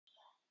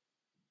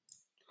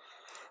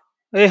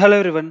Hey, hello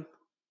everyone.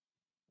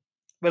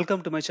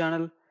 Welcome to my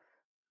channel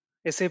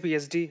SAP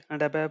SD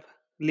and ABAP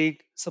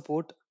League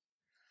Support.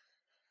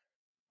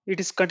 It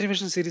is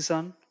continuation series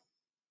on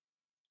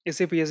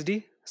SAP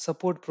SD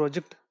Support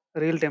Project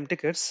Real-Time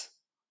Tickets.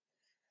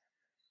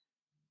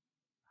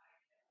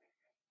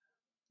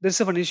 There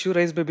is one issue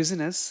raised by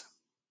business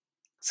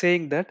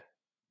saying that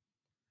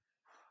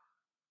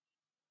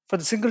for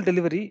the single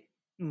delivery,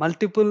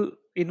 multiple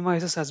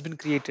invoices has been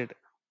created.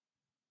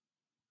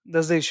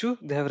 That's the issue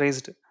they have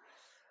raised.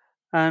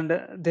 And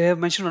they have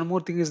mentioned one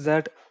more thing is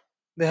that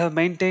they have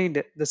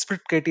maintained the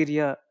split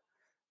criteria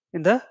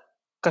in the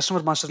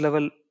customer master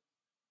level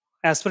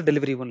as per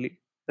delivery only.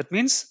 That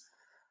means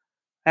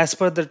as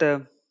per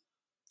that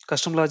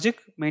custom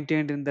logic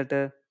maintained in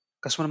that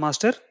customer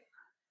master,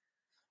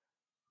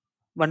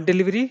 one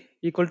delivery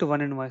equal to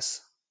one invoice.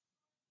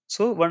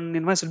 So one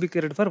invoice will be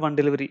created for one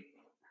delivery.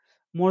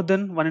 More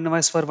than one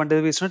invoice for one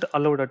delivery is not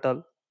allowed at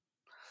all.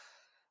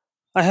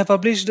 I have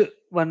published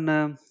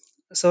one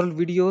several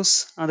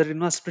videos on the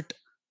invoice split,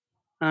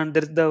 and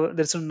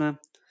there's one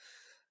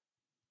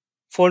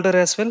folder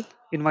as well,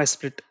 invoice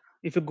split.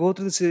 If you go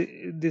through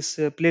this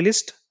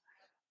playlist,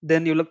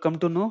 then you'll come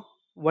to know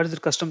what is the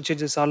custom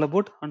changes all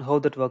about and how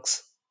that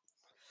works.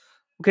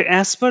 Okay,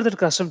 as per the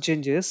custom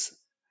changes,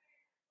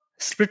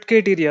 split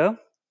criteria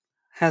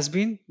has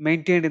been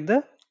maintained in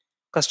the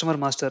customer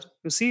master.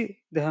 You see,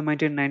 they have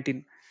maintained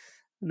 19.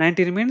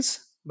 19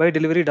 means by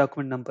delivery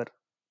document number.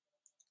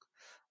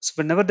 So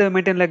whenever they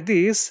maintain like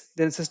this,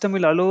 then system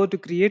will allow to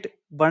create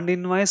one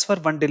invoice for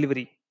one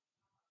delivery.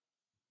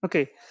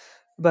 Okay.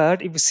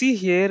 But if you see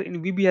here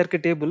in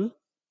VBRK table,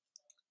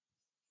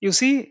 you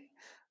see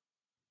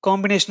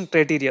combination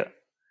criteria.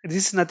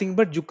 This is nothing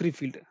but Jukri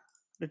field.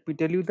 Let me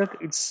tell you that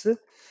it's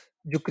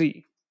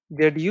Jukri.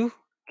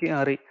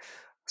 ZUKRI.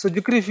 So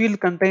Jukri field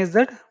contains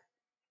that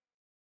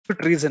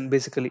reason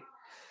basically.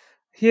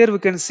 Here we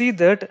can see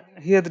that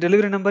here the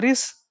delivery number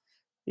is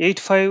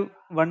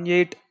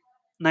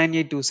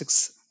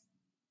 85189826.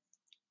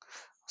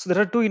 So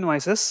there are two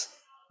invoices,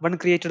 one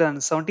created on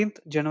 17th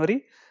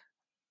January,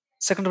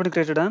 second one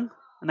created on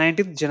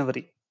 19th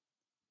January,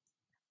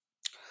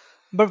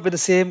 but with the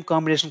same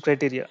combination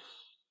criteria.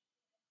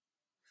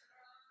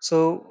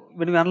 So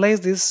when we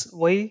analyze this,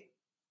 why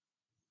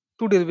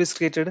two invoices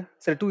created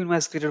for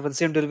the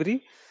same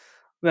delivery,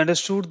 we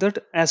understood that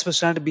as per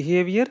standard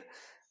behavior,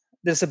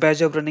 there's a batch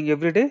job running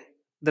every day.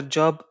 The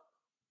job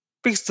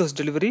picks those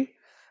delivery.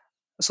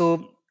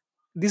 So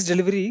this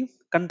delivery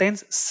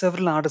contains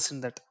several orders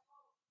in that.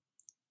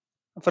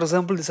 For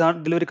example, this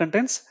delivery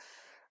contains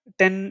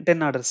 10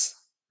 orders.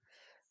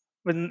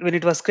 When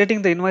it was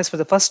creating the invoice for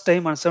the first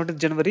time on 17th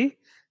January,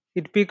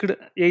 it picked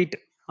 8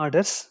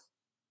 orders,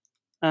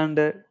 and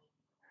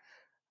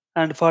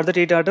for that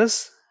 8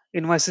 orders,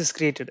 invoice is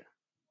created.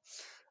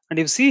 And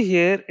you see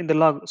here in the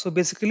log. So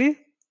basically,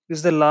 this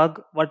is the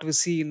log what we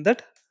see in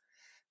that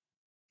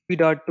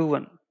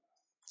V.21.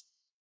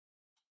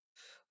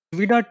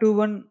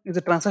 V.21 is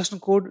the transaction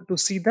code to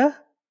see the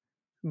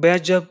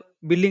badge job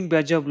billing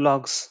badge job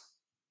logs.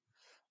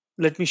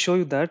 Let me show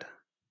you that.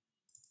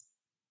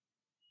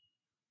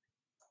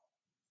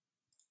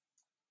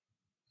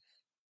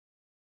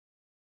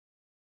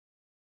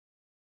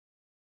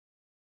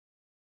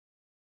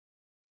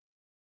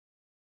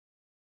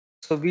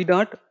 So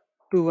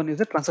V.21 is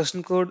the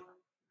transaction code,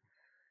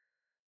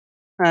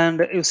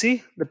 and you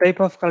see the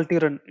type of quality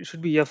run. It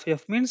should be F.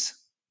 F means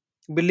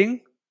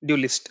billing due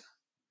list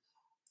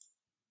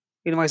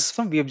invoices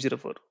from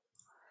VF04.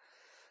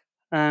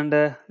 And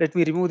let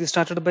me remove the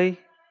started by,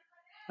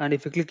 and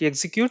if you click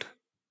execute,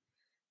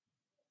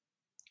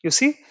 you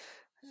see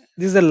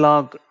this is the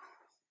log.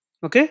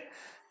 Okay,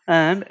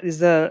 and this is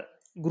the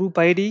group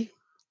ID,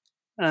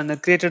 and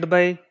created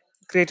by,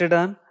 created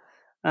on,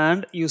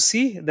 and you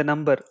see the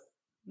number.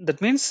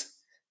 That means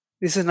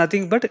this is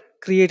nothing but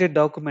created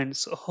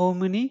documents. So how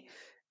many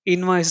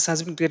invoices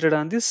has been created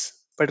on this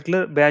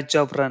particular batch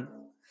job run.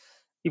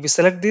 If you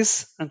select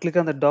this and click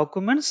on the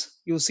documents,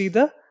 you see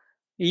the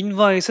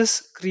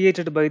invoices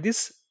created by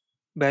this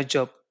batch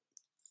job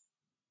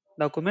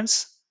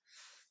documents.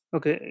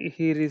 Okay,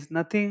 here is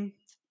nothing.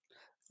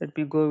 Let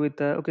me go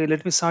with okay,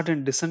 let me start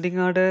in descending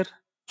order.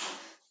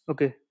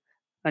 Okay,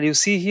 and you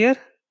see here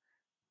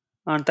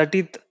on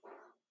 30th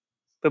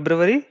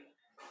February,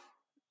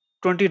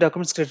 20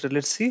 documents created.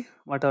 Let's see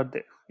what are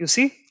they. You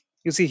see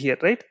here,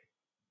 right?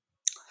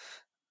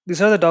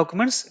 These are the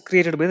documents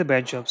created by the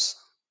batch jobs.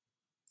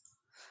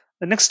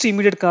 The next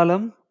immediate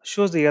column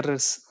shows the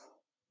errors.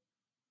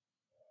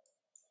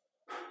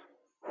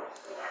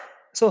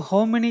 So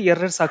how many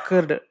errors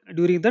occurred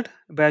during that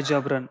batch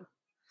job run?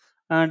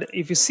 And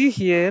if you see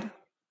here,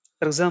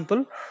 for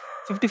example,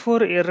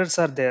 54 errors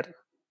are there.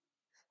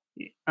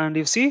 And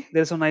you see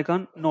there is an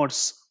icon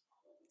notes.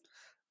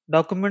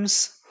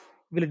 Documents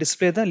will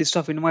display the list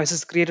of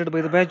invoices created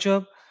by the batch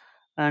job,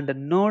 and the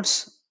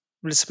notes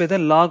will display the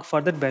log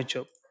for that batch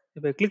job.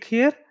 If I click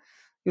here,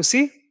 you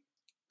see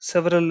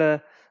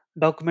several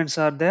documents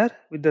are there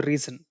with the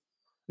reason.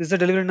 This is the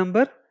delivery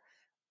number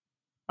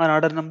or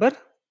order number,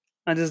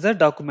 and this is the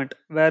document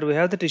where we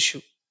have that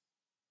issue,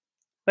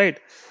 right?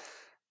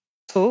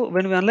 So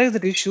when we analyze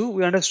that issue,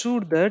 we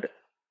understood that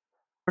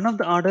one of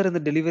the order in the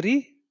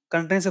delivery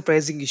contains a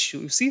pricing issue.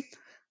 You see,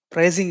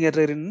 pricing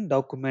error in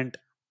document.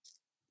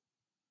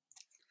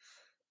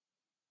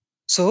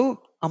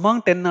 So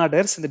among 10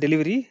 orders in the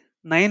delivery,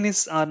 9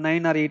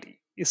 or 8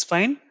 is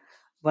fine.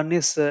 One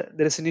is there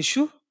is an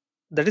issue,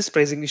 that is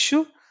pricing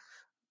issue.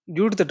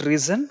 Due to that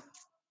reason,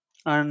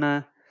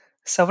 on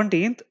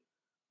 17th,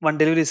 one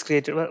delivery is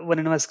created, one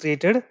invoice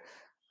created.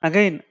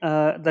 Again,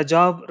 the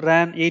job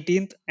ran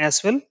 18th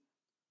as well.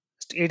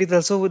 18th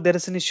also there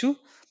is an issue,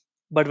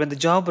 but when the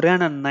job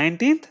ran on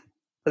 19th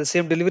for the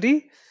same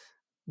delivery,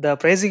 the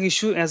pricing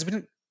issue has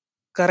been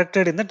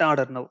corrected in that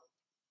order now.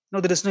 Now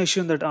there is no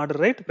issue in that order,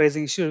 right?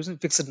 Pricing issue is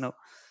fixed now.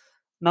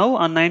 Now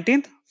on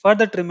 19th, for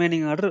that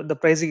remaining order, the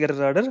pricing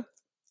error order,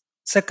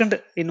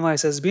 second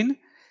invoice has been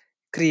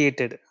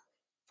created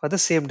for the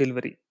same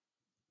delivery.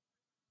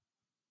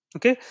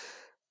 Okay,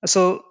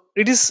 so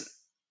it is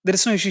there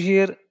is no issue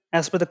here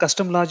as per the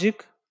custom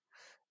logic.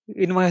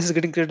 Invoice is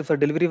getting created for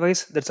delivery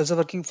wise. That's also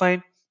working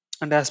fine.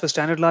 And as per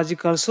standard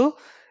logic also,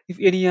 if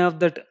any of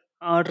that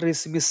order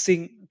is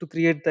missing to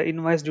create the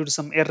invoice due to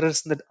some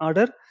errors in that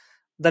order,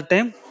 that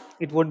time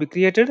it won't be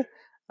created.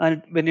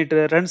 And when it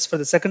runs for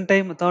the second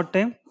time, third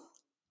time,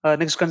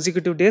 next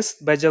consecutive days,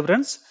 batch job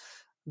runs,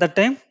 that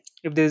time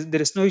if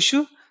there is no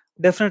issue,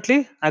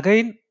 definitely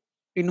again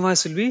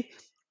invoice will be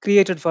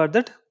created for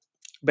that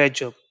batch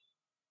job.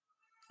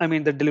 I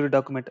mean the delivery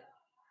document.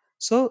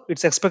 So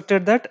it's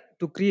expected that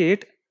to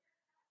create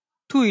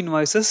two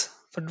invoices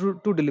for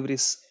two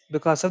deliveries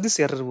because of this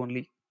error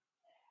only.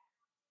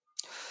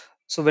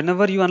 So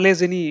whenever you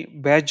analyze any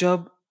batch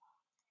job,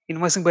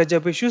 invoicing batch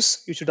job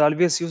issues, you should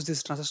always use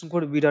this transaction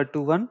code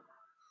V.21,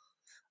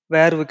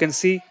 where we can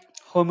see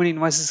how many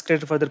invoices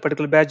created for that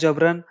particular batch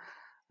job run,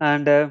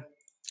 and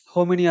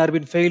how many are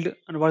been failed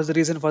and what is the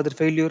reason for the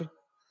failure.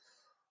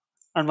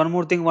 And one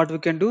more thing, what we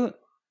can do,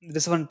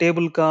 this one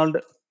table called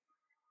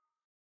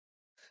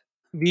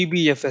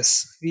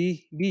VBFS.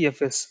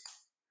 VBFS.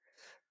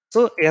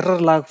 So error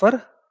log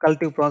for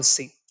collective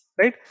processing,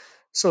 right?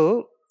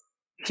 So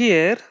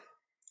here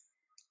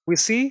we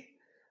see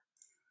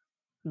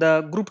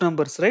the group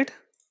numbers, right?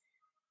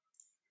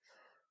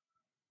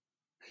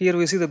 Here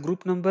we see the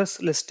group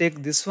numbers. Let's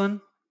take this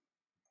one.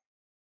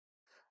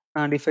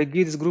 And if I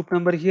give this group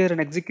number here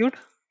and execute,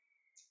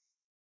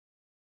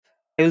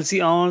 I will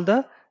see all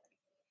the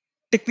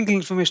technical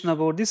information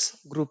about this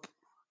group,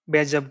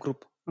 batch job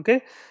group.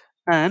 Okay.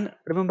 And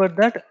remember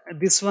that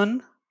this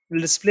one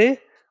will display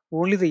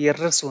only the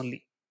errors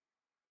only.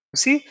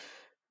 See,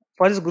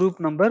 for this group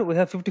number, we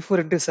have 54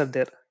 entries are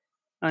there.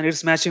 And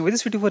it's matching with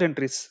this 54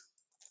 entries.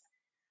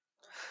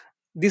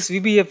 This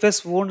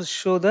VBFS won't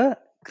show the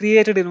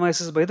created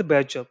invoices by the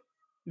batch job.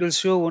 It will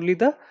show only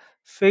the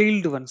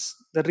failed ones,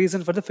 the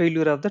reason for the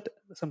failure of that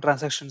some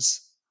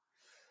transactions.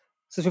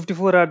 So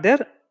 54 are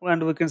there,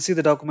 and we can see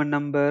the document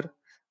number,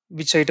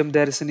 which item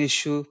there is an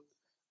issue,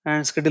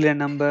 and scheduler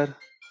number,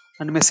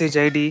 and message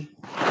ID,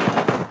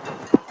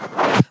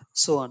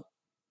 so on.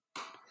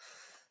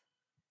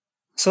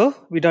 So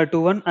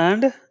V.21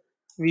 and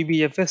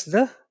VBFS,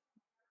 the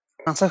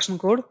transaction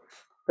code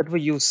that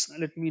we use.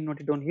 Let me note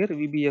it down here.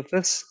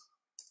 VBFS.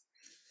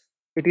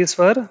 It is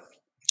for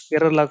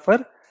error log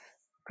for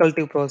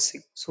collective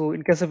processing. So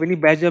in case of any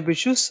batch job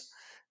issues,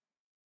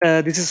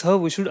 this is how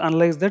we should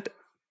analyze that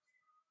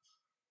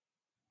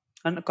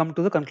and come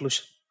to the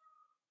conclusion.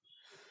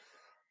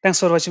 Thanks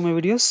for watching my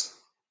videos.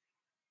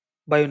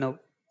 Bye now.